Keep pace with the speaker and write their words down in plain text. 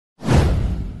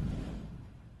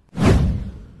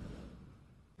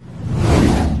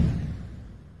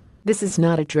This is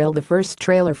not a drill. The first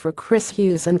trailer for Chris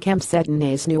Hughes and Kem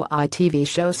Cetinay's new ITV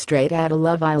show Straight Outta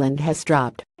Love Island has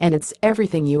dropped, and it's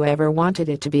everything you ever wanted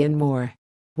it to be and more.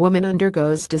 Woman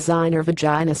undergoes designer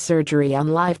vagina surgery on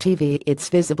live TV. It's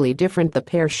visibly different. The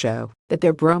pair show that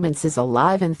their bromance is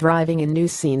alive and thriving in new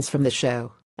scenes from the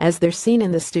show, as they're seen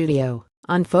in the studio,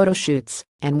 on photo shoots,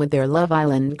 and with their Love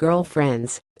Island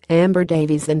girlfriends, Amber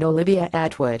Davies and Olivia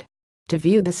Atwood. To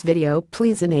view this video,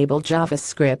 please enable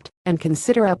JavaScript and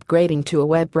consider upgrading to a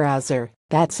web browser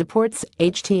that supports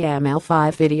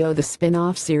HTML5. Video. The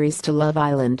spin-off series to Love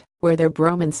Island, where their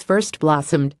bromance first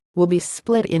blossomed, will be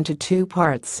split into two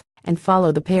parts and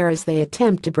follow the pair as they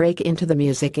attempt to break into the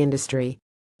music industry.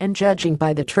 And judging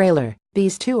by the trailer,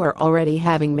 these two are already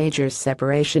having major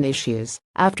separation issues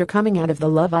after coming out of the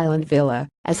Love Island villa,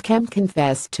 as Kem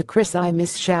confessed to Chris, "I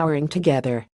miss showering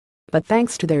together." But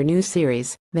thanks to their new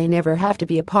series, they never have to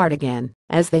be apart again,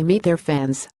 as they meet their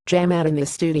fans, jam out in the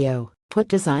studio, put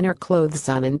designer clothes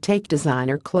on and take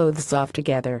designer clothes off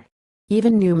together.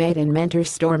 Even new mate and mentor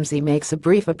Stormzy makes a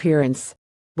brief appearance.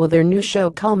 Will their new show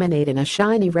culminate in a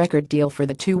shiny record deal for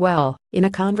the two? Well, in a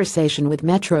conversation with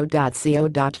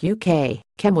metro.co.uk,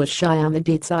 Kem was shy on the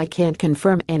deets. "I can't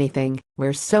confirm anything.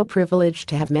 We're so privileged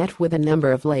to have met with a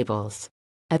number of labels.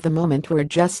 At the moment we're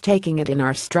just taking it in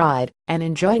our stride and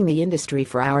enjoying the industry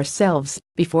for ourselves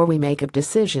before we make a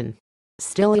decision.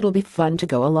 Still, it'll be fun to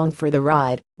go along for the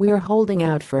ride. We are holding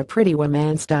out for a Pretty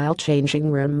Woman-style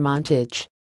changing room montage."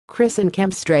 Chris and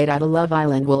Kem Straight Outta Love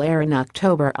Island will air in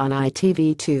October on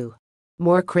ITV2.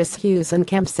 More. Chris Hughes and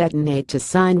Kem Cetinay to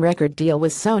sign record deal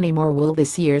with Sony. More. Will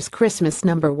this year's Christmas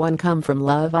 #1 come from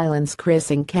Love Island's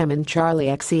Chris and Kem and Charlie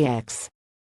XCX?